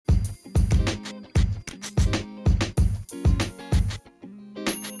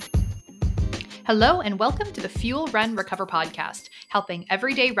Hello and welcome to the Fuel, Run, Recover podcast, helping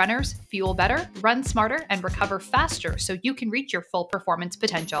everyday runners fuel better, run smarter, and recover faster so you can reach your full performance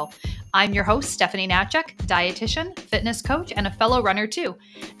potential. I'm your host, Stephanie Natchek, dietitian, fitness coach, and a fellow runner too.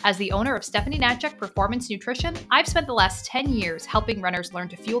 As the owner of Stephanie Natchek Performance Nutrition, I've spent the last 10 years helping runners learn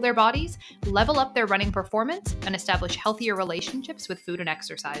to fuel their bodies, level up their running performance, and establish healthier relationships with food and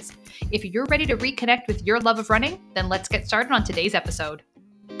exercise. If you're ready to reconnect with your love of running, then let's get started on today's episode.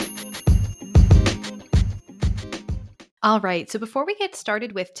 All right, so before we get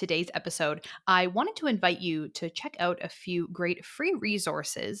started with today's episode, I wanted to invite you to check out a few great free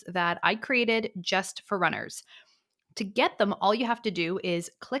resources that I created just for runners. To get them, all you have to do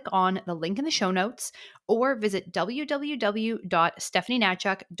is click on the link in the show notes or visit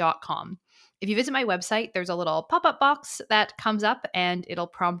www.stephanienatchek.com. If you visit my website, there's a little pop-up box that comes up and it'll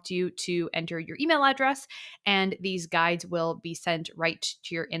prompt you to enter your email address, and these guides will be sent right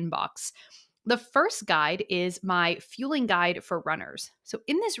to your inbox. The first guide is my fueling guide for runners. So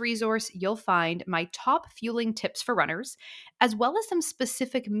in this resource, you'll find my top fueling tips for runners, as well as some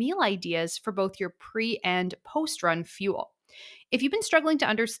specific meal ideas for both your pre and post-run fuel. If you've been struggling to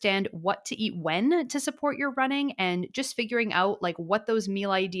understand what to eat when to support your running and just figuring out what those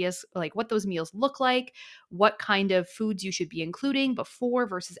meal ideas, what those meals look like, what kind of foods you should be including before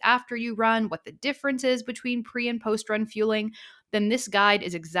versus after you run, what the difference is between pre and post-run fueling, then this guide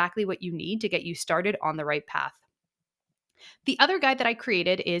is exactly what you need to get you started on the right path. The other guide that I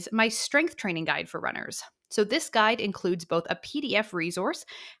created is my strength training guide for runners. So this guide includes both a PDF resource,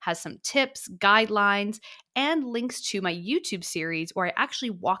 has some tips, guidelines, and links to my YouTube series where I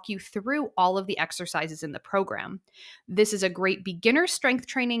actually walk you through all of the exercises in the program. This is a great beginner strength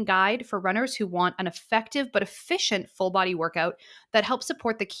training guide for runners who want an effective but efficient full body workout that helps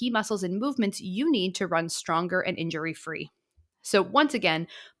support the key muscles and movements you need to run stronger and injury-free. So once again,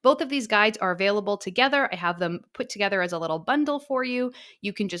 both of these guides are available together. I have them put together as a little bundle for you.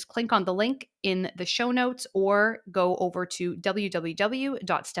 You can just click on the link in the show notes or go over to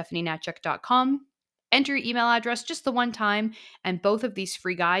www.stephanienatchek.com, enter your email address just the one time, and both of these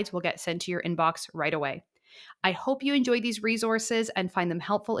free guides will get sent to your inbox right away. I hope you enjoy these resources and find them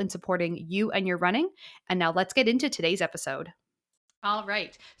helpful in supporting you and your running. And now let's get into today's episode. All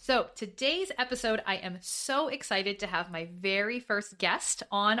right. So today's episode, I am so excited to have my very first guest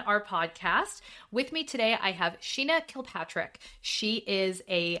on our podcast. With me today, I have Sheena Kilpatrick. She is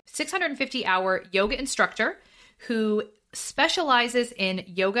a 650-hour yoga instructor who specializes in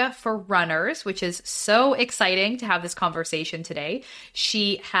yoga for runners, which is so exciting to have this conversation today.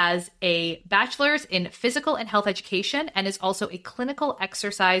 She has a bachelor's in physical and health education and is also a clinical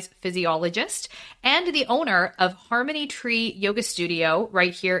exercise physiologist and the owner of Harmony Tree Yoga Studio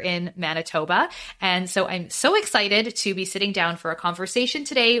right here in Manitoba. And so I'm so excited to be sitting down for a conversation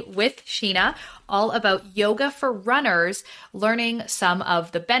today with Sheena all about yoga for runners, learning some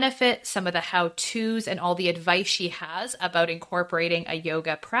of the benefits, some of the how-tos, and all the advice she has about incorporating a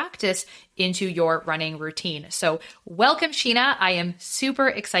yoga practice into your running routine. So welcome, Sheena. I am super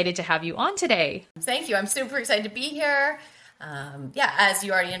excited to have you on today. Thank you. I'm super excited to be here. As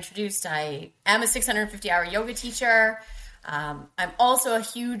you already introduced, I am a 650-hour yoga teacher. I'm also a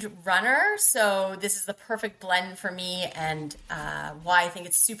huge runner, so this is the perfect blend for me, and why I think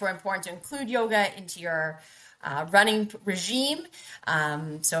it's super important to include yoga into your running regime.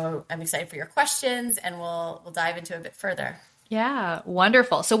 So I'm excited for your questions, and we'll dive into it a bit further. Yeah,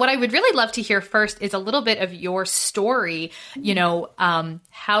 wonderful. So what I would really love to hear first is a little bit of your story.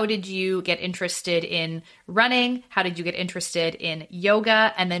 How did you get interested in running? How did you get interested in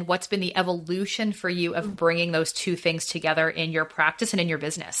yoga? And then what's been the evolution for you of bringing those two things together in your practice and in your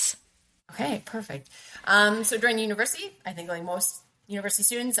business? Okay, perfect. So during university, I think like most university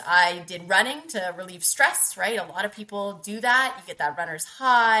students, I did running to relieve stress, right? A lot of people do that. You get that runner's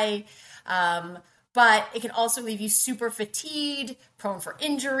high. But it can also leave you super fatigued, prone for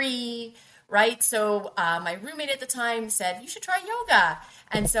injury, right? So my roommate at the time said, you should try yoga.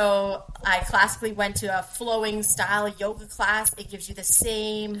 And so I classically went to a flowing style yoga class. It gives you the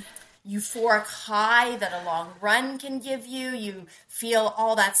same euphoric high that a long run can give you. You feel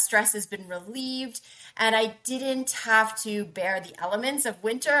all that stress has been relieved. And I didn't have to bear the elements of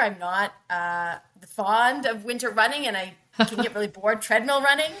winter. I'm not fond of winter running, and I can get really bored treadmill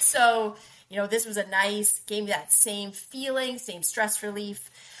running. So this was gave me that same feeling, same stress relief.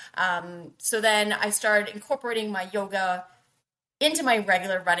 So then I started incorporating my yoga into my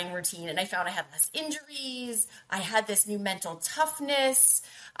regular running routine, and I found I had less injuries. I had this new mental toughness.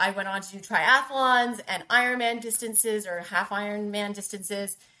 I went on to do triathlons and Ironman distances or half Ironman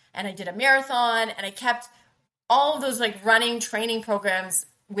distances, and I did a marathon, and I kept all of those running training programs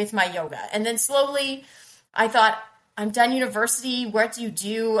with my yoga. And then slowly I thought, I'm done university. What do you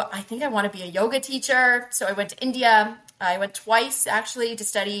do? I think I want to be a yoga teacher. So I went to India. I went twice actually to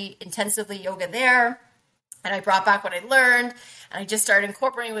study intensively yoga there. And I brought back what I learned. And I just started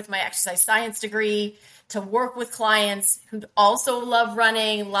incorporating with my exercise science degree to work with clients who also love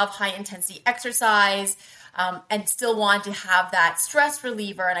running, love high intensity exercise, and still want to have that stress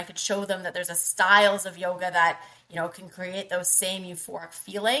reliever. And I could show them that there's a styles of yoga that, can create those same euphoric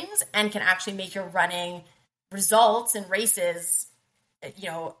feelings and can actually make your running results in races,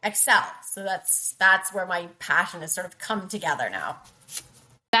 excel. So that's where my passion has sort of come together now.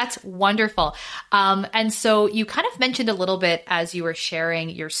 That's wonderful. And so you kind of mentioned a little bit as you were sharing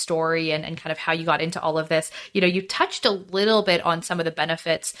your story and kind of how you got into all of this. You touched a little bit on some of the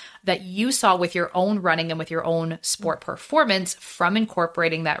benefits that you saw with your own running and with your own sport performance from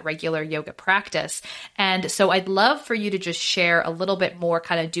incorporating that regular yoga practice. And so I'd love for you to just share a little bit more,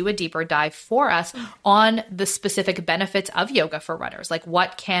 kind of do a deeper dive for us on the specific benefits of yoga for runners. Like,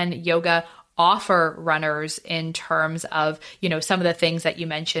 what can yoga offer runners in terms of, some of the things that you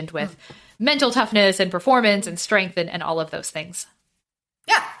mentioned with mental toughness and performance and strength and all of those things?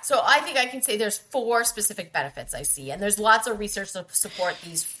 Yeah. So I think I can say there's 4 specific benefits I see, and there's lots of research to support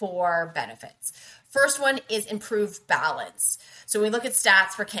these 4 benefits. First one is improved balance. So when we look at stats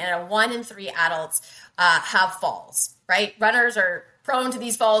for Canada, 1 in 3 adults have falls, right? Runners are prone to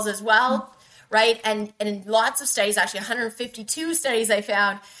these falls as well. Right. And in lots of studies, actually 152 studies I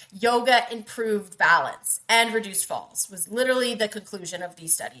found, yoga improved balance and reduced falls was literally the conclusion of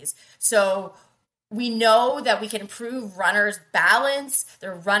these studies. So we know that we can improve runners' balance.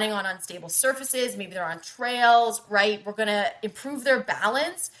 They're running on unstable surfaces. Maybe they're on trails, right? We're going to improve their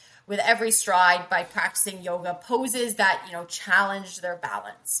balance with every stride by practicing yoga poses that, challenge their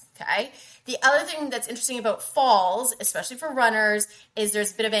balance. Okay. The other thing that's interesting about falls, especially for runners, is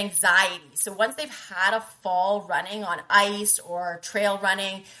there's a bit of anxiety. So once they've had a fall running on ice or trail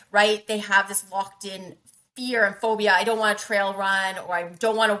running, right, they have this locked in fear and phobia. I don't want to trail run, or I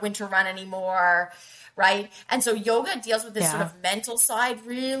don't want to winter run anymore. Right. And so yoga deals with this sort of mental side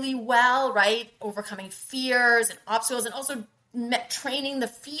really well, right? Overcoming fears and obstacles, and also training the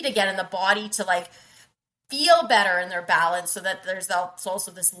feet again in the body to feel better in their balance, so that there's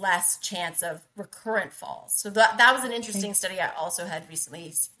also this less chance of recurrent falls. So that was an interesting study I also had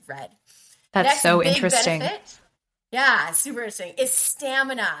recently read. That's Next so big interesting. Benefit, yeah, super interesting, is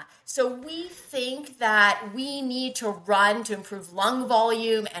stamina. So we think that we need to run to improve lung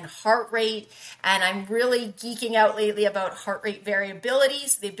volume and heart rate. And I'm really geeking out lately about heart rate variability.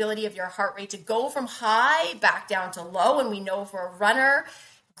 So the ability of your heart rate to go from high back down to low. And we know for a runner,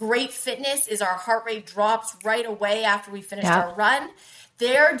 great fitness is our heart rate drops right away after we finished our run.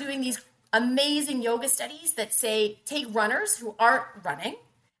 They're doing these amazing yoga studies that say, take runners who aren't running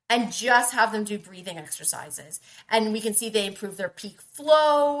and just have them do breathing exercises. And we can see they improve their peak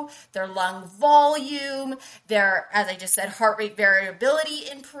flow, their lung volume, their, as I just said, heart rate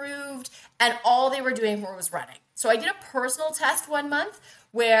variability improved, and all they were doing was running. So I did a personal test 1 month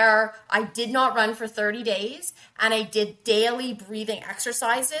where I did not run for 30 days, and I did daily breathing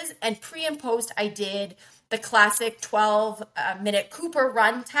exercises, and pre and post I did the classic 12-minute Cooper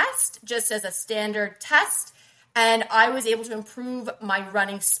run test, just as a standard test. And I was able to improve my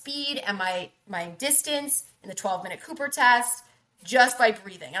running speed and my distance in the 12-minute Cooper test just by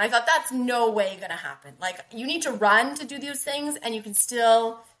breathing. And I thought, that's no way going to happen. You need to run to do those things, and you can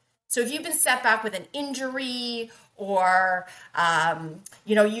still. So if you've been set back with an injury, or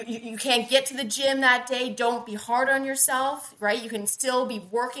you can't get to the gym that day, don't be hard on yourself, right? You can still be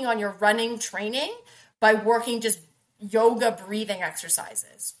working on your running training by working just yoga breathing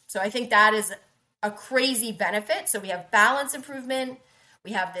exercises. So I think that is a crazy benefit. So we have balance improvement,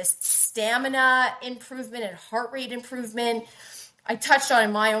 we have this stamina improvement and heart rate improvement. I touched on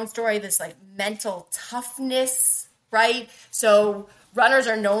in my own story this mental toughness, right? So runners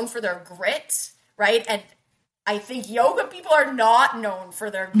are known for their grit, right? And I think yoga people are not known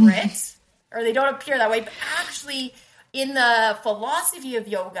for their grit, or they don't appear that way. But actually, in the philosophy of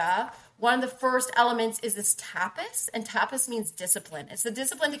yoga, one of the first elements is this tapas, and tapas means discipline. It's the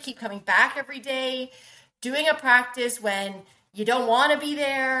discipline to keep coming back every day, doing a practice when you don't want to be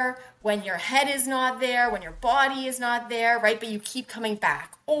there, when your head is not there, when your body is not there, right? But you keep coming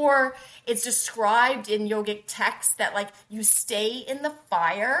back. Or it's described in yogic texts that you stay in the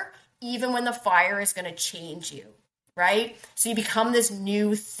fire even when the fire is going to change you, right? So you become this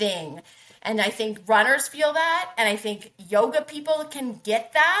new thing. And I think runners feel that, and I think yoga people can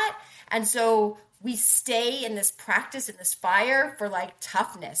get that. And so we stay in this practice, in this fire for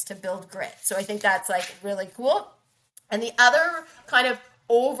toughness to build grit. So I think that's really cool. And the other kind of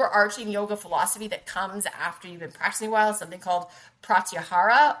overarching yoga philosophy that comes after you've been practicing a while, something called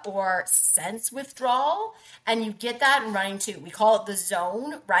pratyahara, or sense withdrawal. And you get that in running too. We call it the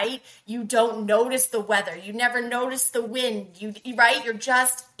zone, right? You don't notice the weather. You never notice the wind. Right? You're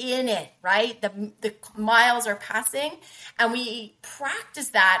just in it, right? The miles are passing. And we practice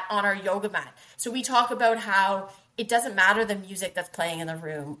that on our yoga mat. So we talk about how it doesn't matter the music that's playing in the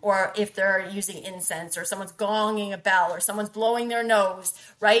room, or if they're using incense, or someone's gonging a bell, or someone's blowing their nose,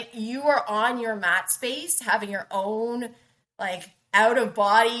 right? You are on your mat space having your own like out of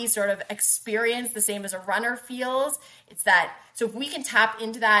body sort of experience, the same as a runner feels. It's that. So if we can tap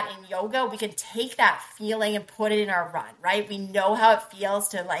into that in yoga, we can take that feeling and put it in our run, right? We know how it feels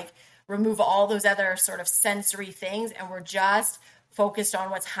to like remove all those other sort of sensory things, and we're just focused on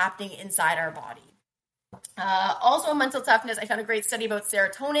what's happening inside our body. Also, mental toughness. I found a great study about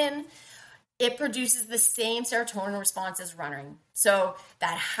serotonin. It produces the same serotonin response as running. So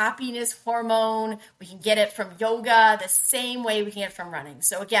that happiness hormone, we can get it from yoga the same way we can get it from running.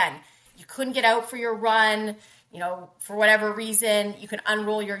 So again, you couldn't get out for your run, for whatever reason, you can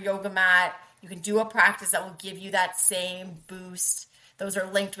unroll your yoga mat. You can do a practice that will give you that same boost. Those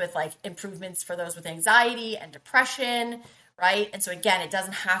are linked with like improvements for those with anxiety and depression, right? And so again, it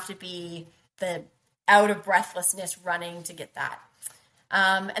doesn't have to be the out of breathlessness running to get that.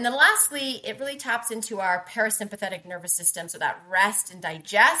 And then lastly, it really taps into our parasympathetic nervous system, so that rest and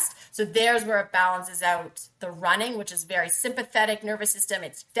digest. So there's where it balances out the running, which is very sympathetic nervous system.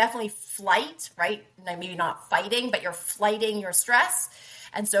 It's definitely flight, right? Maybe not fighting, but you're flighting your stress.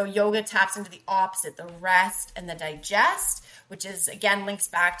 And so yoga taps into the opposite, the rest and the digest, which is, again, links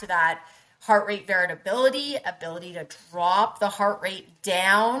back to that heart rate variability, ability to drop the heart rate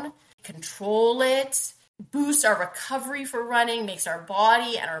down, control it, boosts our recovery for running, makes our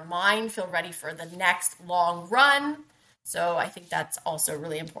body and our mind feel ready for the next long run. So I think that's also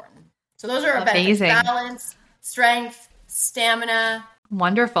really important. So those are our benefits: balance, strength, stamina.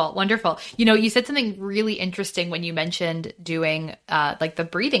 Wonderful. Wonderful. You said something really interesting when you mentioned doing like the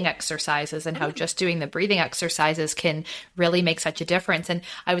breathing exercises, and how just doing the breathing exercises can really make such a difference. And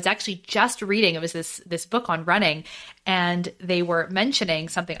I was actually just reading, it was this book on running, and they were mentioning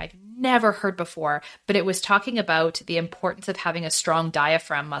something I'd never heard before, but it was talking about the importance of having a strong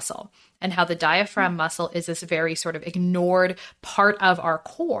diaphragm muscle, and how the diaphragm muscle is this very sort of ignored part of our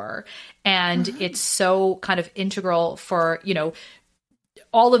core. And it's so kind of integral for,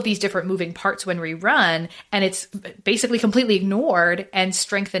 all of these different moving parts when we run, and it's basically completely ignored. And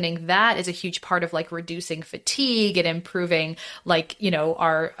strengthening that is a huge part of like reducing fatigue and improving like,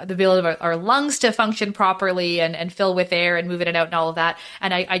 the ability of our lungs to function properly and fill with air and move in and out and all of that.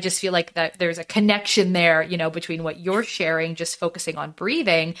 And I just feel like that there's a connection there, between what you're sharing, just focusing on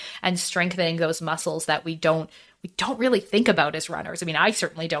breathing and strengthening those muscles that we don't really think about as runners. I mean, I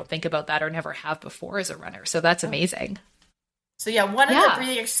certainly don't think about that, or never have before as a runner. So that's amazing. So one of the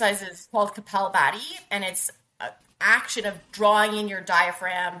breathing exercises is called Kapalabhati, and it's an action of drawing in your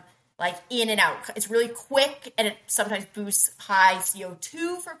diaphragm like in and out. It's really quick, and it sometimes boosts high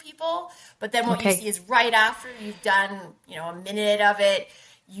CO2 for people. But then what you see is right after you've done, a minute of it,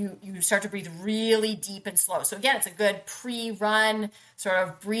 you start to breathe really deep and slow. So again, it's a good pre-run sort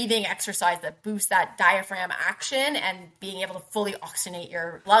of breathing exercise that boosts that diaphragm action and being able to fully oxygenate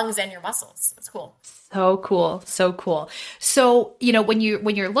your lungs and your muscles. That's cool. So cool. So cool. So, when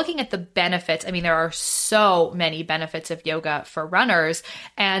you're looking at the benefits, I mean, there are so many benefits of yoga for runners.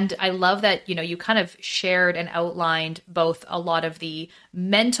 And I love that, you kind of shared and outlined both a lot of the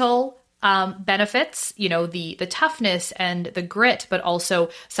mental benefits, the toughness and the grit, but also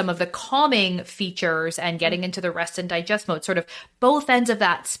some of the calming features and getting into the rest and digest mode, sort of both ends of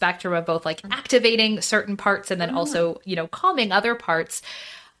that spectrum of both like activating certain parts and then also, calming other parts.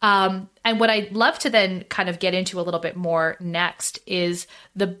 And what I'd love to then kind of get into a little bit more next is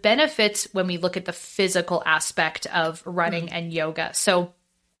the benefits when we look at the physical aspect of running and yoga. So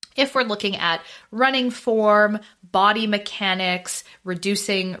if we're looking at running form, body mechanics,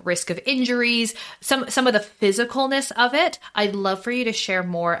 reducing risk of injuries, some of the physicalness of it, I'd love for you to share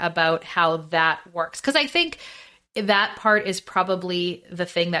more about how that works. Because I think that part is probably the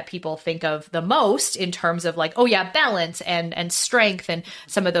thing that people think of the most in terms of like, oh yeah, balance and strength and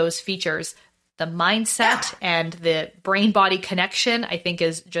some of those features. The mindset and the brain-body connection, I think,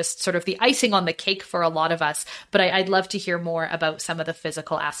 is just sort of the icing on the cake for a lot of us. But I'd love to hear more about some of the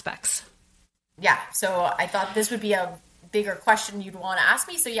physical aspects. Yeah, so I thought this would be a bigger question you'd want to ask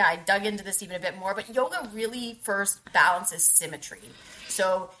me. So yeah, I dug into this even a bit more. But yoga really first balances symmetry.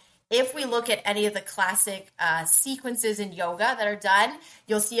 So if we look at any of the classic sequences in yoga that are done,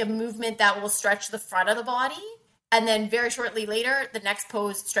 you'll see a movement that will stretch the front of the body And then very shortly later, the next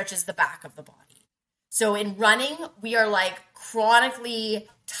pose stretches the back of the body. So in running, we are like chronically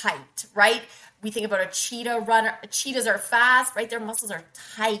tight, right? We think about a cheetah runner. Cheetahs are fast, right? Their muscles are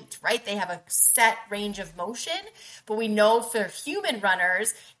tight, right? They have a set range of motion. But we know for human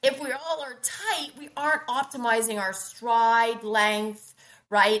runners, if we all are tight, we aren't optimizing our stride length,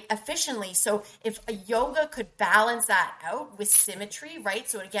 right, efficiently. So if a yoga could balance that out with symmetry, right?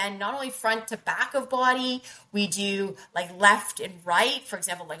 So again, not only front to back of body, we do like left and right. For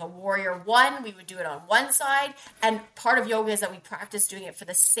example, like a warrior one, we would do it on one side. And part of yoga is that we practice doing it for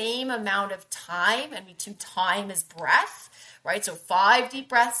the same amount of time, and we do time as breath, right? So 5 deep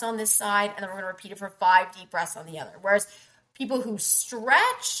breaths on this side, and then we're going to repeat it for 5 deep breaths on the other. Whereas people who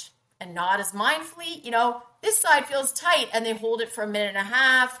stretch and not as mindfully, this side feels tight and they hold it for a minute and a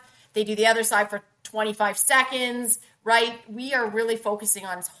half. They do the other side for 25 seconds, right? We are really focusing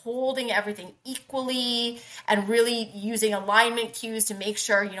on holding everything equally and really using alignment cues to make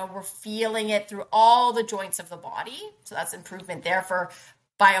sure, we're feeling it through all the joints of the body. So that's improvement there for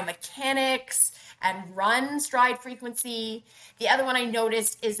biomechanics and run stride frequency. The other one I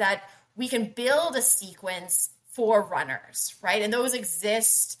noticed is that we can build a sequence for runners, right? And those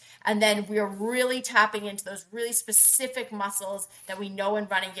exist. And then we are really tapping into those really specific muscles that we know in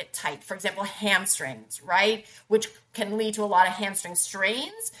running get tight. For example, hamstrings, right? Which can lead to a lot of hamstring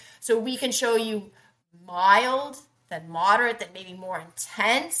strains. So we can show you mild, then moderate, then maybe more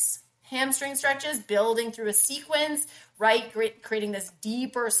intense hamstring stretches, building through a sequence, right? Creating this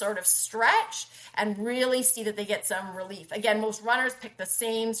deeper sort of stretch and really see that they get some relief. Again, most runners pick the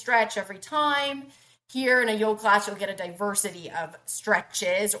same stretch every time. Here in a yoga class, you'll get a diversity of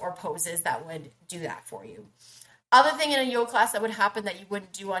stretches or poses that would do that for you. Other thing in a yoga class that would happen that you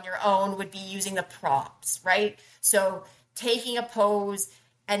wouldn't do on your own would be using the props, right? So taking a pose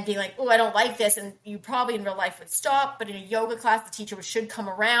and being like, oh, I don't like this. And you probably in real life would stop. But in a yoga class, the teacher should come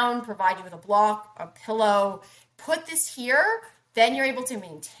around, provide you with a block, a pillow, put this here. Then you're able to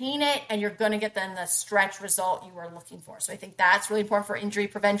maintain it and you're going to get then the stretch result you were looking for. So I think that's really important for injury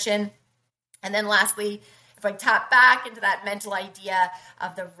prevention. And then lastly, if I tap back into that mental idea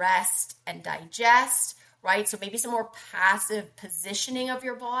of the rest and digest, right? So maybe some more passive positioning of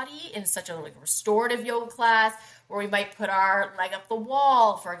your body in such a restorative yoga class where we might put our leg up the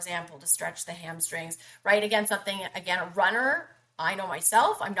wall, for example, to stretch the hamstrings, right? Again, a runner, I know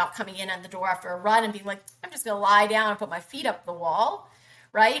myself, I'm not coming in at the door after a run and being like, I'm just going to lie down and put my feet up the wall,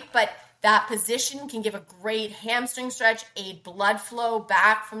 right? But that position can give a great hamstring stretch, aid blood flow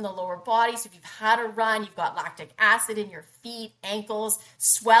back from the lower body. So if you've had a run, you've got lactic acid in your feet, ankles,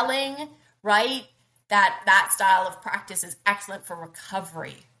 swelling, right? That style of practice is excellent for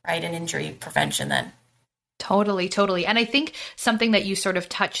recovery, right? And injury prevention then. Totally, totally. And I think something that you sort of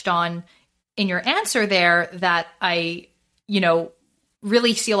touched on in your answer there that I,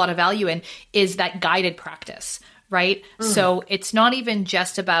 really see a lot of value in is that guided practice, right? So it's not even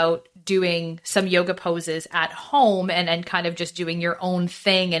just about doing some yoga poses at home and kind of just doing your own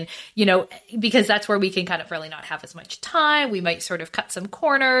thing. And, because that's where we can kind of really not have as much time. We might sort of cut some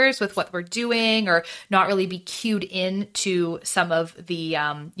corners with what we're doing or not really be cued in to some of the,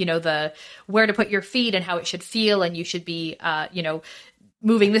 the where to put your feet and how it should feel. And you should be,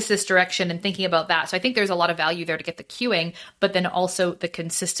 moving this direction and thinking about that. So I think there's a lot of value there to get the cueing, but then also the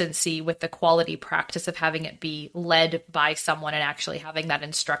consistency with the quality practice of having it be led by someone and actually having that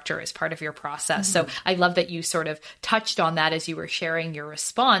instructor as part of your process. So I love that you sort of touched on that as you were sharing your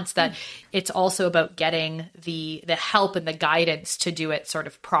response, that it's also about getting the help and the guidance to do it sort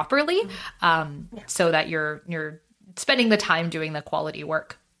of properly, so that you're spending the time doing the quality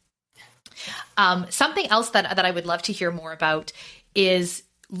work. Something else that I would love to hear more about is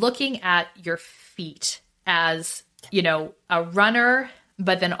looking at your feet as, a runner,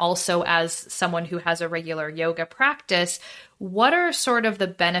 but then also as someone who has a regular yoga practice. What are sort of the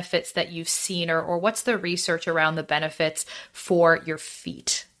benefits that you've seen or what's the research around the benefits for your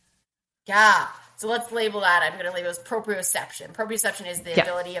feet? Yeah. So let's label that. I'm going to label it as proprioception. Proprioception is the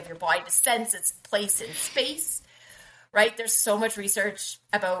ability of your body to sense its place in space, right? There's so much research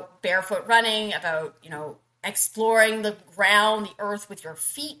about barefoot running, about, exploring the ground, the earth with your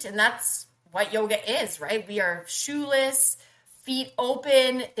feet. And that's what yoga is, right? We are shoeless, feet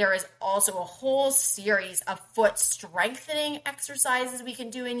open. There is also a whole series of foot strengthening exercises we can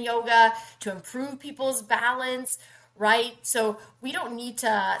do in yoga to improve people's balance, right? So we don't need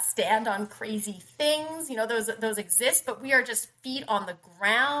to stand on crazy things. Those exist, but we are just feet on the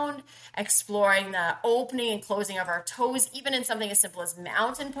ground, exploring the opening and closing of our toes, even in something as simple as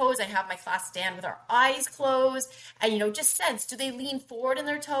mountain pose. I have my class stand with our eyes closed and, just sense, do they lean forward in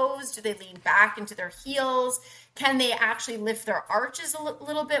their toes? Do they lean back into their heels? Can they actually lift their arches a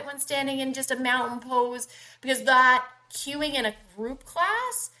little bit when standing in just a mountain pose? Because that cueing in a group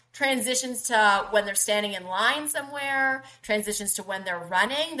class transitions to when they're standing in line somewhere, transitions to when they're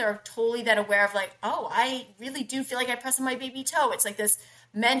running. They're totally then aware of like, oh, I really do feel like I press on my baby toe. It's like this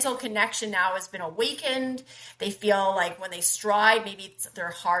mental connection now has been awakened. They feel like when they stride, maybe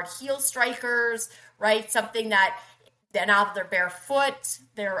they're hard heel strikers, right? Something that then now that they're barefoot,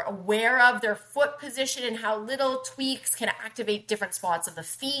 they're aware of their foot position and how little tweaks can activate different spots of the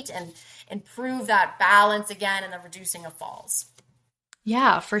feet and improve that balance again and the reducing of falls.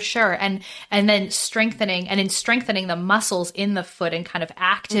 Yeah, for sure. And then strengthening the muscles in the foot and kind of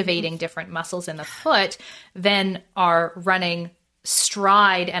activating different muscles in the foot, then our running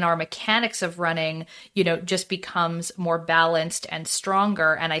stride and our mechanics of running, just becomes more balanced and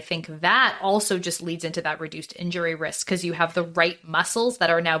stronger. And I think that also just leads into that reduced injury risk because you have the right muscles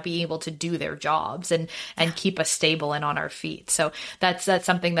that are now being able to do their jobs and keep us stable and on our feet. So that's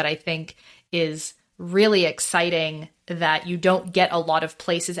something that I think is really exciting that you don't get a lot of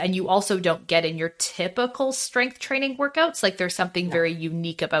places, and you also don't get in your typical strength training workouts. Like there's something very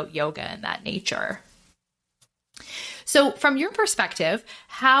unique about yoga in that nature. So from your perspective,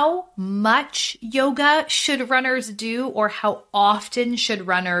 how much yoga should runners do, or how often should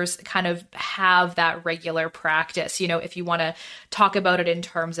runners kind of have that regular practice? If you want to talk about it in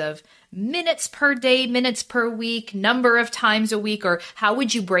terms of minutes per day, minutes per week, number of times a week, or how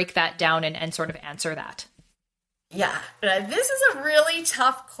would you break that down and sort of answer that? Yeah, this is a really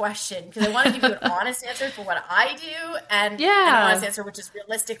tough question because I want to give you an honest answer for what I do and an honest answer which is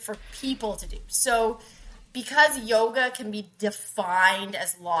realistic for people to do. So because yoga can be defined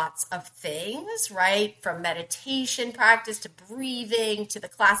as lots of things, right? From meditation practice to breathing to the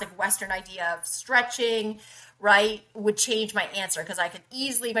classic Western idea of stretching, right? Would change my answer because I could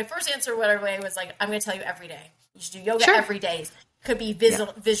easily, my first answer right away was like, I'm going to tell you every day. You should do yoga every day. Could be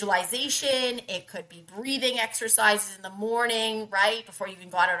visualization. It could be breathing exercises in the morning, right? Before you even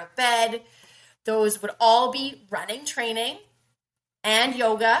got out of bed. Those would all be running training and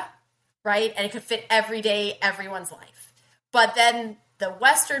yoga, right? And it could fit every day, everyone's life. But then the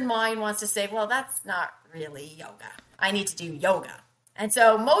Western mind wants to say, well, that's not really yoga. I need to do yoga. And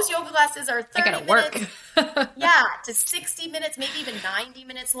so most yoga classes are 30 minutes. To 60 minutes, maybe even 90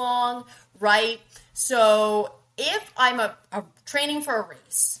 minutes long, right? So if I'm a training for a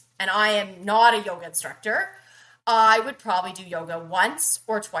race and I am not a yoga instructor, I would probably do yoga once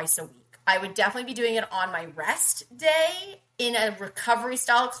or twice a week. I would definitely be doing it on my rest day in a recovery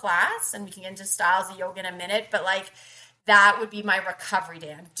style class, and we can get into styles of yoga in a minute, but like that would be my recovery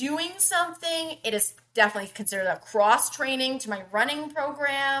day. I'm doing something. It is definitely considered a cross training to my running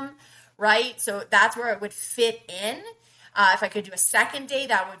program, right? So that's where it would fit in. If I could do a second day,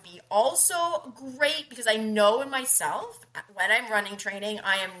 that would be also great because I know in myself when I'm running training,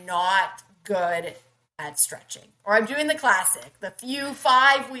 I am not good at stretching. Or I'm doing the classic, the few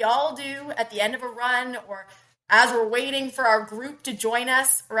 5 we all do at the end of a run or as we're waiting for our group to join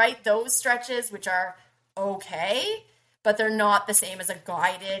us, right? Those stretches, which are okay, but they're not the same as a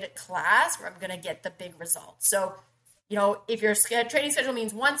guided class where I'm going to get the big results. So, if your training schedule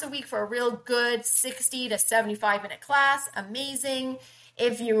means once a week for a real good 60 to 75 minute class, amazing.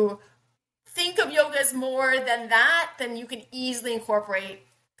 If you think of yoga as more than that, then you can easily incorporate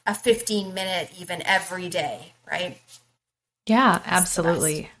a 15-minute even every day, right? Yeah,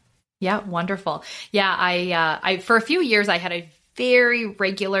 absolutely. Yeah, wonderful. Yeah, I for a few years I had a very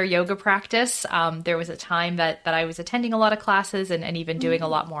regular yoga practice. There was a time that I was attending a lot of classes and even doing a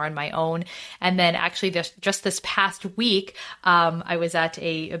lot more on my own. And then actually just this past week, I was at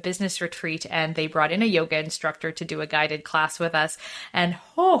a business retreat and they brought in a yoga instructor to do a guided class with us. And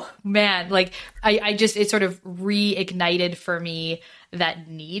oh man, like it sort of reignited for me that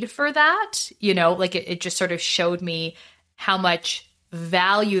need for that, like it just sort of showed me how much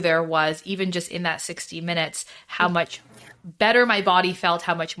value there was, even just in that 60 minutes, how much better my body felt,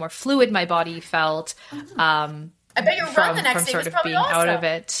 how much more fluid my body felt. I bet your run the next day was probably being awesome. Out of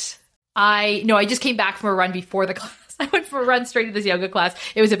it. I just came back from a run before the class. I went for a run straight to this yoga class.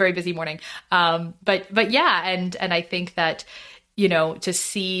 It was a very busy morning. But yeah, and I think that to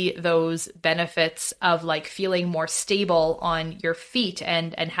see those benefits of like feeling more stable on your feet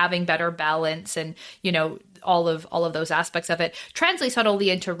and having better balance and, all of those aspects of it translates not only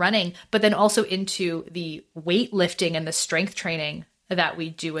into running, but then also into the weightlifting and the strength training that we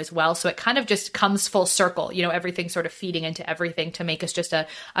do as well. So it kind of just comes full circle, everything sort of feeding into everything to make us just a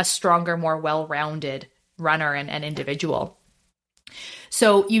stronger, more well-rounded runner and individual.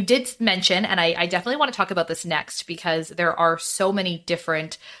 So you did mention, and I definitely want to talk about this next because there are so many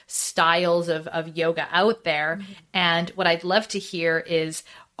different styles of yoga out there. Mm-hmm. And what I'd love to hear is,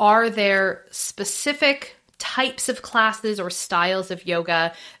 are there specific types of classes or styles of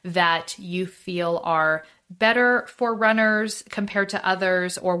yoga that you feel are better for runners compared to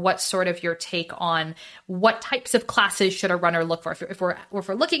others, or what's sort of your take on what types of classes should a runner look for? If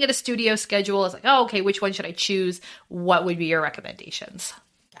we're looking at a studio schedule, it's like, oh, okay, which one should I choose? What would be your recommendations?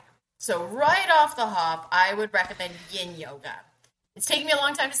 So right off the hop, I would recommend yin yoga. It's taken me a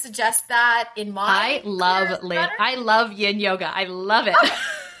long time to suggest that in my I love yin yoga. I love it.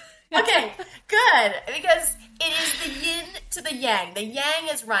 Okay, good. Because it is the yin to the yang. The yang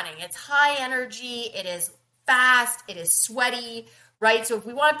is running. It's high energy. It is fast. It is sweaty, right? So if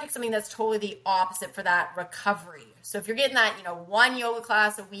we want to pick something that's totally the opposite for that, recovery. So if you're getting that, one yoga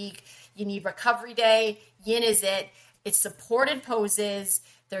class a week, you need recovery day. Yin is it. It's supported poses.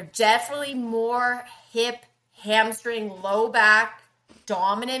 They're definitely more hip, hamstring, low back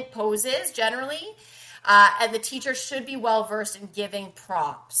dominant poses generally. And the teacher should be well-versed in giving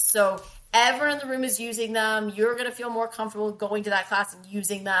props. So everyone in the room is using them. You're going to feel more comfortable going to that class and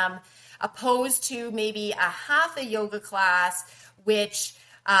using them, opposed to maybe a hatha yoga class, which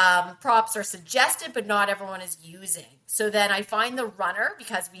props are suggested, but not everyone is using. So then I find the runner,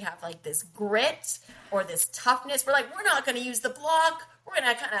 because we have like this grit or this toughness, we're like, we're not going to use the block. We're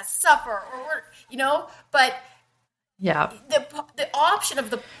going to kind of suffer, or but yeah, the option of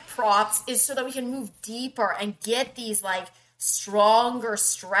the props is so that we can move deeper and get these like stronger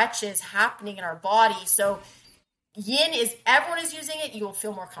stretches happening in our body. So yin is, everyone is using it. You will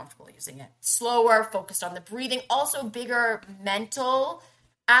feel more comfortable using it. Slower, focused on the breathing. Also bigger mental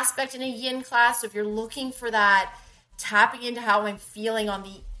aspect in a yin class. So if you're looking for that, tapping into how I'm feeling on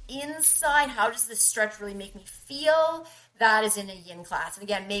the inside, how does this stretch really make me feel? That is in a yin class. And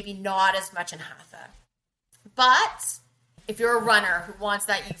again, maybe not as much in hatha. But if you're a runner who wants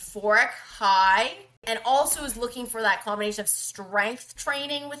that euphoric high and also is looking for that combination of strength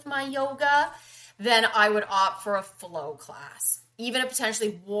training with my yoga, then I would opt for a flow class, even a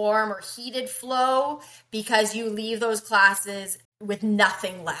potentially warm or heated flow, because you leave those classes with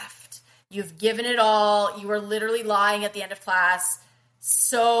nothing left. You've given it all. You are literally lying at the end of class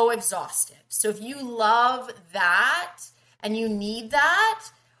so exhausted. So if you love that and you need that,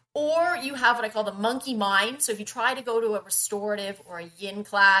 or you have what I call the monkey mind. So if you try to go to a restorative or a yin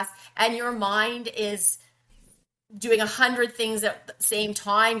class and your mind is doing 100 things at the same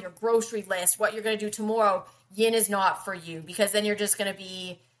time, your grocery list, what you're going to do tomorrow, yin is not for you, because then you're just going to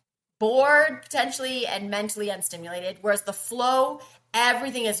be bored potentially and mentally unstimulated. Whereas the flow,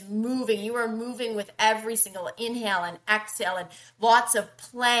 everything is moving. You are moving with every single inhale and exhale, and lots of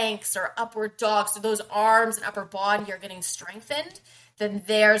planks or upward dogs. So those arms and upper body are getting strengthened. Then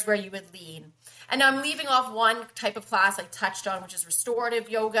there's where you would lean. And now I'm leaving off one type of class I touched on, which is restorative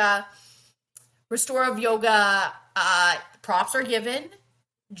yoga. Restorative yoga, props are given.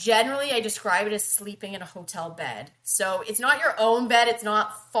 Generally, I describe it as sleeping in a hotel bed. So it's not your own bed. It's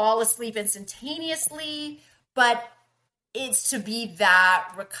not fall asleep instantaneously, but it's to be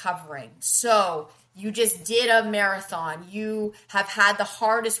that recovering. So you just did a marathon. You have had the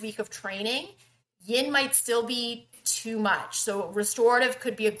hardest week of training. Yin might still be too much. So restorative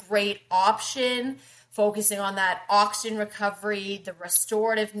could be a great option, focusing on that oxygen recovery, the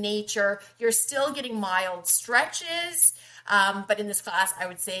restorative nature. You're still getting mild stretches, but in this class, I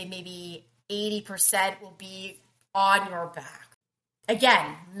would say maybe 80% will be on your back.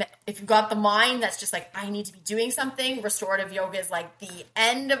 Again, if you've got the mind that's just like, I need to be doing something, restorative yoga is like the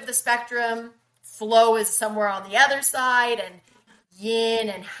end of the spectrum. Flow is somewhere on the other side, and yin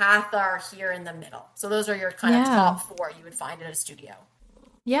and hatha are here in the middle. So those are your kind of top four you would find in a studio.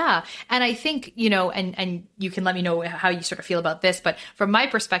 Yeah. And I think, and you can let me know how you sort of feel about this, but from my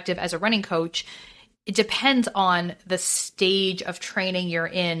perspective as a running coach, it depends on the stage of training you're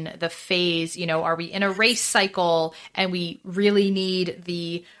in, the phase. Are we in a race cycle and we really need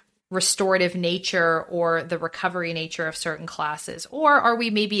the restorative nature or the recovery nature of certain classes? Or are we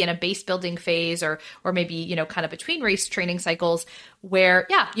maybe in a base building phase or maybe, kind of between race training cycles where,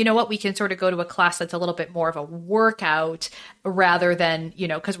 you know what, we can sort of go to a class that's a little bit more of a workout rather than,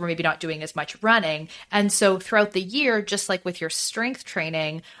 because we're maybe not doing as much running. And so throughout the year, just like with your strength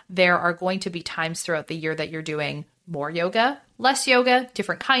training, there are going to be times throughout the year that you're doing more yoga, less yoga,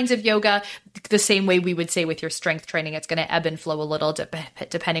 different kinds of yoga. The same way we would say with your strength training, it's going to ebb and flow a little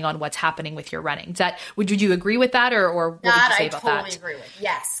depending on what's happening with your running. Would you agree with that, or what would you say about that? I totally agree with.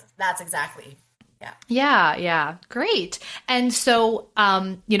 Yes, that's exactly. Yeah. Great. And so,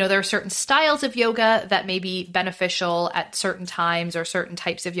 there are certain styles of yoga that may be beneficial at certain times or certain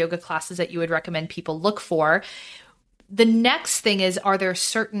types of yoga classes that you would recommend people look for. The next thing is, are there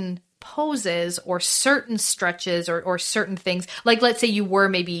certain poses or certain stretches or certain things, like let's say you were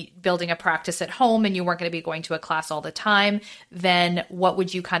maybe building a practice at home and you weren't going to be going to a class all the time, then what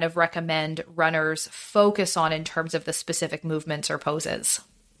would you kind of recommend runners focus on in terms of the specific movements or poses?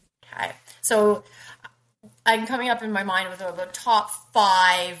 Okay. So I'm coming up in my mind with the top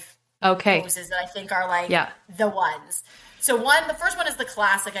 5 poses that I think are the ones. So the first one is the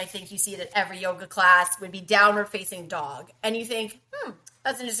classic. I think you see it at every yoga class would be downward facing dog. And you think,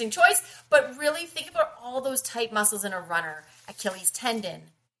 that's an interesting choice. But really think about all those tight muscles in a runner. Achilles tendon,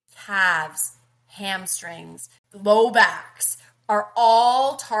 calves, hamstrings, low backs are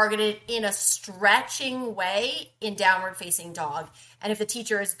all targeted in a stretching way in downward facing dog. And if the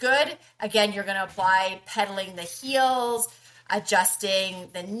teacher is good, again, you're going to apply pedaling the heels, adjusting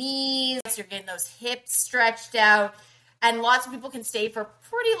the knees. You're getting those hips stretched out. And lots of people can stay for a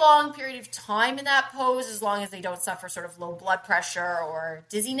pretty long period of time in that pose as long as they don't suffer sort of low blood pressure or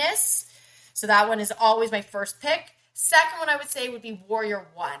dizziness. So that one is always my first pick. Second one I would say would be Warrior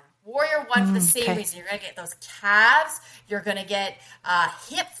One. Warrior One for the same reason. You're going to get those calves. You're going to get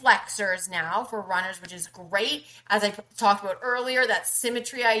hip flexors now for runners, which is great. As I talked about earlier, that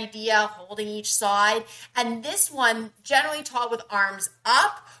symmetry idea, holding each side. And this one, generally taught with arms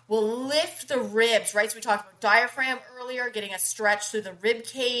up, will lift the ribs, right? So we talked about diaphragm earlier, getting a stretch through the rib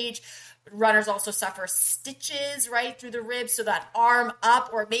cage. Runners also suffer stitches right through the ribs, so that arm up,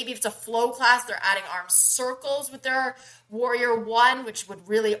 or maybe if it's a flow class, they're adding arm circles with their Warrior One, which would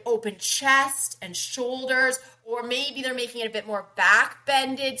really open chest and shoulders, or maybe they're making it a bit more back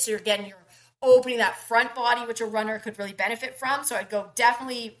bended, so you're opening that front body, which a runner could really benefit from. So I'd go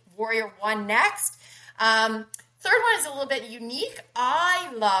definitely Warrior One next. Third one is a little bit unique.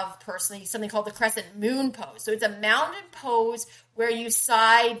 I love, personally, something called the crescent moon pose. So it's a mounted pose where you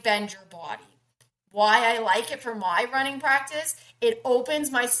side bend your body. Why I like it for my running practice, it opens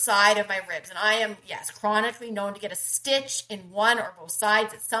my side of my ribs. And I am, chronically known to get a stitch in one or both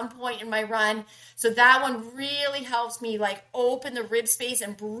sides at some point in my run. So that one really helps me open the rib space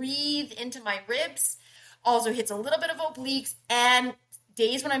and breathe into my ribs. Also hits a little bit of obliques, and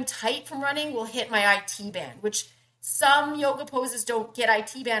days when I'm tight from running will hit my IT band, which some yoga poses don't get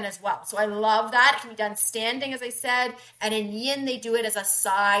IT band as well. So I love that. It can be done standing, as I said. And in yin, they do it as a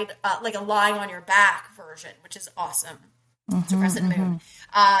side, like a lying on your back version, which is awesome. So crescent moon.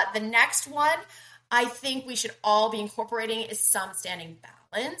 The next one I think we should all be incorporating is some standing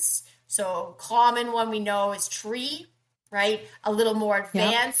balance. So common one we know is tree, right? A little more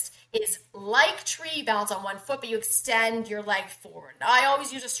advanced is like tree, balance on one foot, but you extend your leg forward. Now, I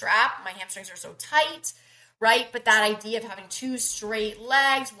always use a strap. My hamstrings are so tight, right? But that idea of having two straight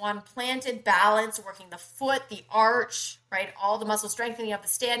legs, one planted, balance, working the foot, the arch, right? All the muscle strengthening of the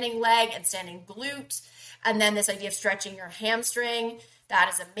standing leg and standing glute. And then this idea of stretching your hamstring, that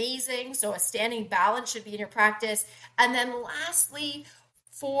is amazing. So a standing balance should be in your practice. And then lastly,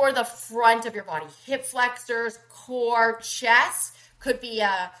 for the front of your body, hip flexors, core, chest, could be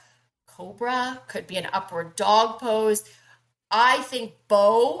a cobra, could be an upward dog pose. I think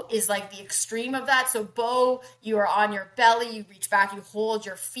bow is like the extreme of that. So bow, you are on your belly, you reach back, you hold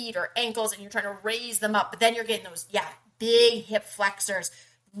your feet or ankles, and you're trying to raise them up. But then you're getting those, big hip flexors,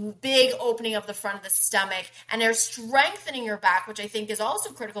 big opening of the front of the stomach, and they're strengthening your back, which I think is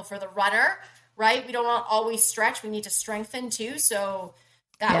also critical for the runner, right? We don't want to always stretch. We need to strengthen too. So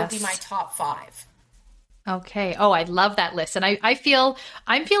that would be my top 5. Okay. Oh, I love that list. And I'm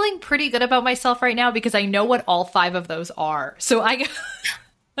feeling pretty good about myself right now because I know what all 5 of those are. So I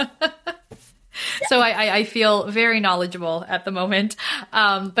feel very knowledgeable at the moment.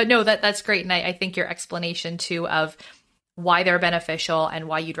 But no, that's great. And I think your explanation too of why they're beneficial and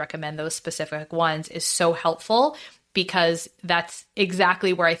why you'd recommend those specific ones is so helpful. because that's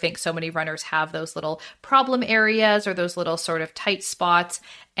exactly where I think so many runners have those little problem areas or those little sort of tight spots.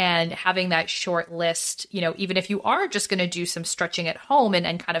 And having that short list, even if you are just going to do some stretching at home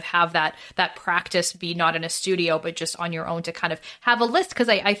and kind of have that practice be not in a studio, but just on your own, to kind of have a list. Because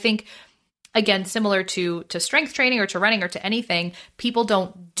I think, again, similar to strength training or to running or to anything, people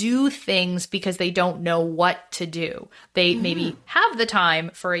don't do things because they don't know what to do. They maybe have the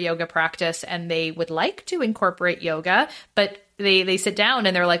time for a yoga practice and they would like to incorporate yoga, but they sit down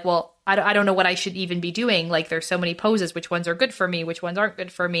and they're like, well, I don't know what I should even be doing. Like, there's so many poses, which ones are good for me, which ones aren't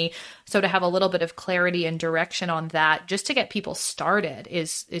good for me. So to have a little bit of clarity and direction on that, just to get people started,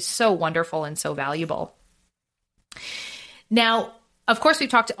 is so wonderful and so valuable. Now, of course, we've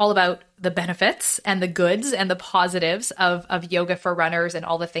talked all about the benefits and the goods and the positives of yoga for runners and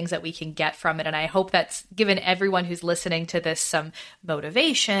all the things that we can get from it. And I hope that's given everyone who's listening to this some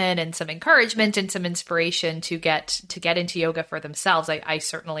motivation and some encouragement and some inspiration to get into yoga for themselves. I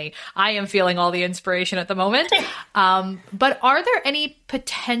certainly am feeling all the inspiration at the moment. But are there any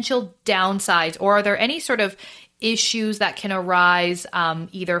potential downsides, or are there any sort of issues that can arise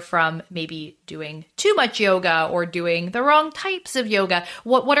either from maybe doing too much yoga or doing the wrong types of yoga?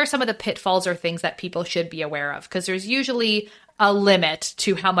 What are some of the pitfalls or things that people should be aware of? Because there's usually a limit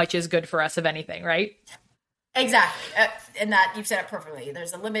to how much is good for us of anything, right? Exactly. And that, you've said it perfectly.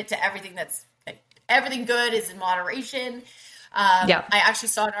 There's a limit to everything. Everything good is in moderation. I actually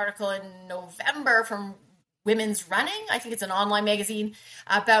saw an article in November from Women's Running, I think it's an online magazine,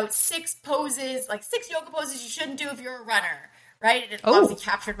 about 6 poses, like 6 yoga poses you shouldn't do if you're a runner, right? And it obviously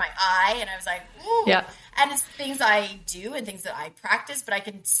captured my eye, and I was like, ooh. Yeah. And it's things I do and things that I practice, but I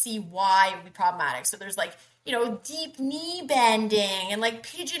can see why it would be problematic. So there's like, deep knee bending and like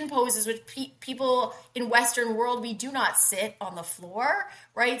pigeon poses, which people in Western world, we do not sit on the floor,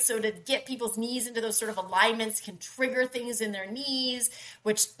 right? So to get people's knees into those sort of alignments can trigger things in their knees,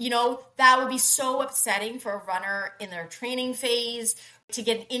 which, that would be so upsetting for a runner in their training phase, to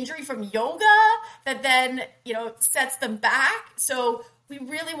get an injury from yoga that then, sets them back. So we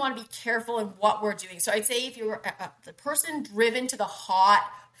really want to be careful in what we're doing. So I'd say if you're the person driven to the hot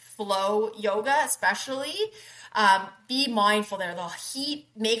flow yoga, especially, be mindful there. The heat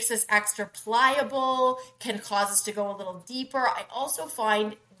makes us extra pliable, can cause us to go a little deeper. I also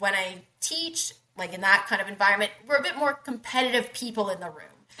find when I teach, like in that kind of environment, we're a bit more competitive people in the room.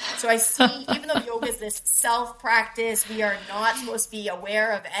 So I see, even though yoga is this self-practice, we are not supposed to be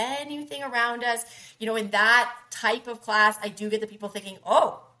aware of anything around us. In that type of class, I do get the people thinking,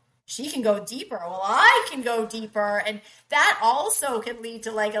 oh, she can go deeper. Well, I can go deeper. And that also can lead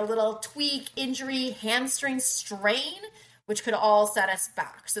to like a little tweak, injury, hamstring strain, which could all set us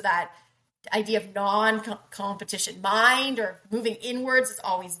back. So that idea of non-competition mind or moving inwards is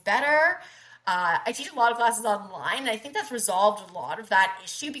always better. I teach a lot of classes online, and I think that's resolved a lot of that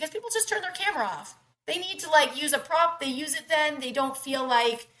issue because people just turn their camera off. They need to like use a prop. They use it then. They don't feel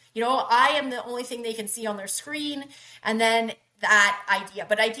like, I am the only thing they can see on their screen. And then that idea.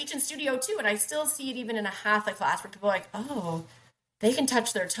 But I teach in studio too, and I still see it even in a hatha class where people are like, oh, they can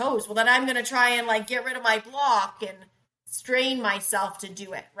touch their toes. Well, then I'm going to try and like get rid of my block and strain myself to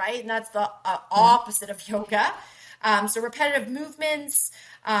do it, right? And that's the opposite of yoga. So repetitive movements.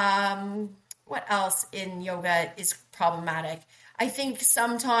 What else in yoga is problematic? I think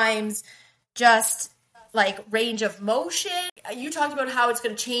sometimes just like range of motion. You talked about how it's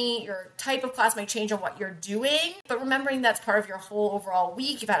going to change, your type of class might change on what you're doing, but remembering that's part of your whole overall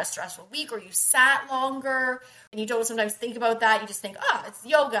week. You've had a stressful week or you sat longer and you don't sometimes think about that. You just think, it's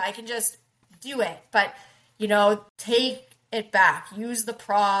yoga. I can just do it. But, take it back. Use the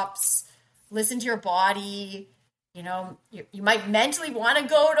props. Listen to your body. You might mentally want to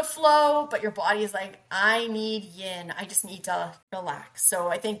go to flow, but your body is like, I need yin. I just need to relax. So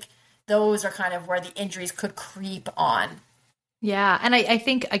I think those are kind of where the injuries could creep on. Yeah. And I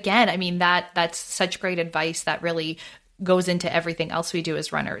think, again, I mean, that's such great advice that really goes into everything else we do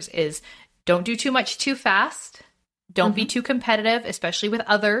as runners is don't do too much too fast. Don't be too competitive, especially with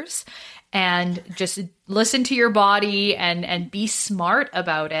others. And just listen to your body and be smart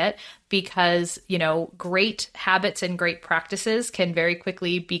about it because, great habits and great practices can very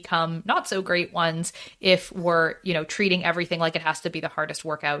quickly become not so great ones if we're, treating everything like it has to be the hardest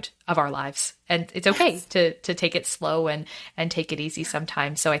workout of our lives. And it's okay to take it slow and take it easy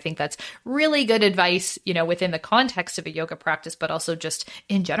sometimes. So I think that's really good advice, within the context of a yoga practice, but also just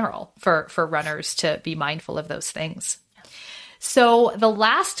in general for runners to be mindful of those things. So the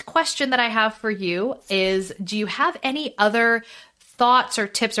last question that I have for you is, do you have any other thoughts or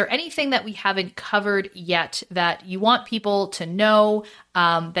tips or anything that we haven't covered yet that you want people to know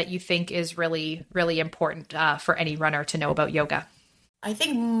that you think is really, really important for any runner to know about yoga? I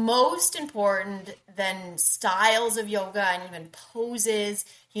think most important than styles of yoga and even poses,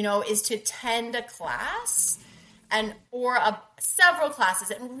 is to attend a class or several classes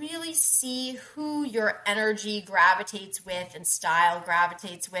and really see who your energy gravitates with and style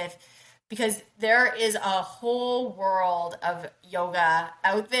gravitates with, because there is a whole world of yoga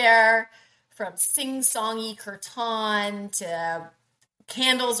out there, from sing-songy kirtan to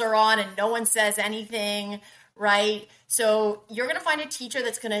candles are on and no one says anything, right? So you're going to find a teacher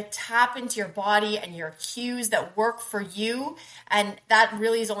that's going to tap into your body and your cues that work for you. And that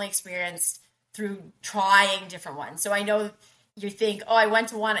really is only experienced through trying different ones. So I know you think, oh, I went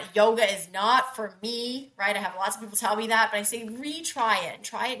to one, yoga is not for me, right? I have lots of people tell me that, but I say retry it and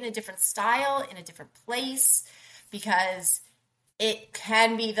try it in a different style, in a different place, because it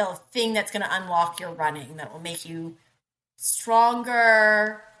can be the thing that's going to unlock your running, that will make you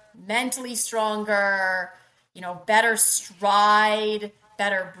stronger, mentally stronger, better stride,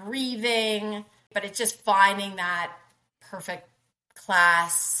 better breathing, but it's just finding that perfect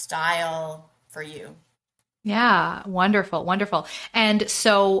class style for you. Yeah, wonderful, wonderful. And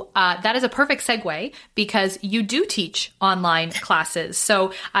so that is a perfect segue, because you do teach online classes.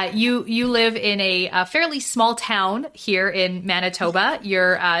 So you live in a fairly small town here in Manitoba.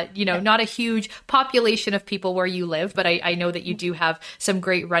 You're not a huge population of people where you live, but I know that you do have some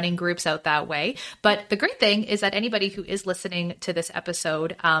great running groups out that way. But the great thing is that anybody who is listening to this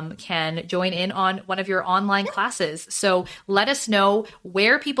episode can join in on one of your online classes. So let us know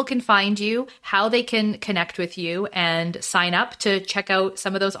where people can find you, how they can connect with you, and sign up to check out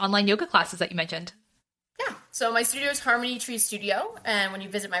some of those online yoga classes that you mentioned. Yeah. So my studio is Harmony Tree Studio. And when you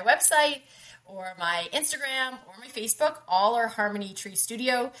visit my website or my Instagram or my Facebook, all are Harmony Tree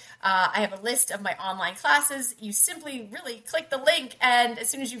Studio. I have a list of my online classes. You simply really click the link, and as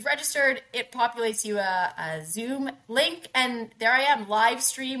soon as you've registered, it populates you a Zoom link. And there I am, live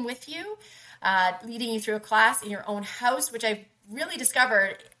stream with you, leading you through a class in your own house, which I've really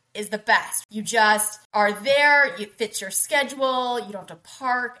discovered is the best. You just are there, it fits your schedule, you don't have to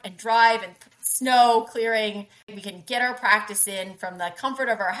park and drive and snow clearing. We can get our practice in from the comfort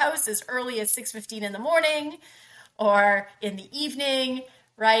of our house as early as 6:15 in the morning or in the evening,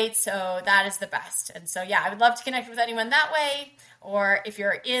 right? So that is the best. And so, yeah, I would love to connect with anyone that way. Or if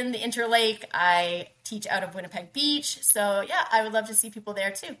you're in the Interlake, I teach out of Winnipeg Beach. So yeah, I would love to see people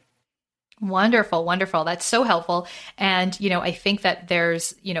there too. Wonderful, wonderful. That's so helpful. And, I think that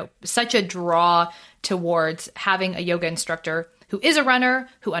there's, such a draw towards having a yoga instructor who is a runner,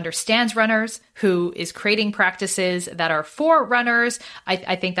 who understands runners, who is creating practices that are for runners.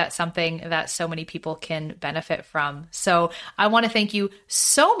 I think that's something that so many people can benefit from. So I want to thank you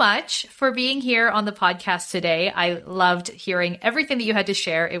so much for being here on the podcast today. I loved hearing everything that you had to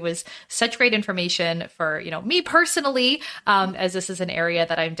share. It was such great information for, me personally, as this is an area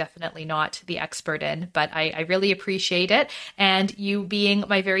that I'm definitely not the expert in, but I really appreciate it. And you being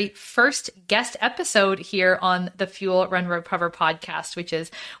my very first guest episode here on the Fuel Run Recover podcast, which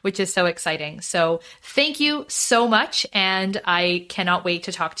is so exciting. So thank you so much. And I cannot wait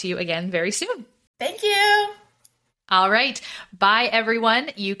to talk to you again very soon. Thank you. All right. Bye, everyone.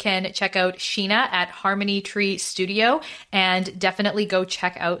 You can check out Sheena at Harmony Tree Studio and definitely go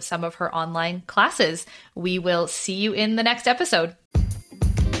check out some of her online classes. We will see you in the next episode.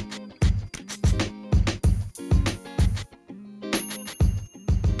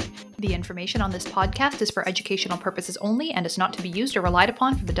 The information on this podcast is for educational purposes only and is not to be used or relied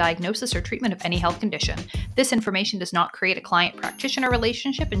upon for the diagnosis or treatment of any health condition. This information does not create a client-practitioner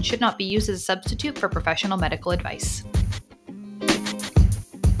relationship and should not be used as a substitute for professional medical advice.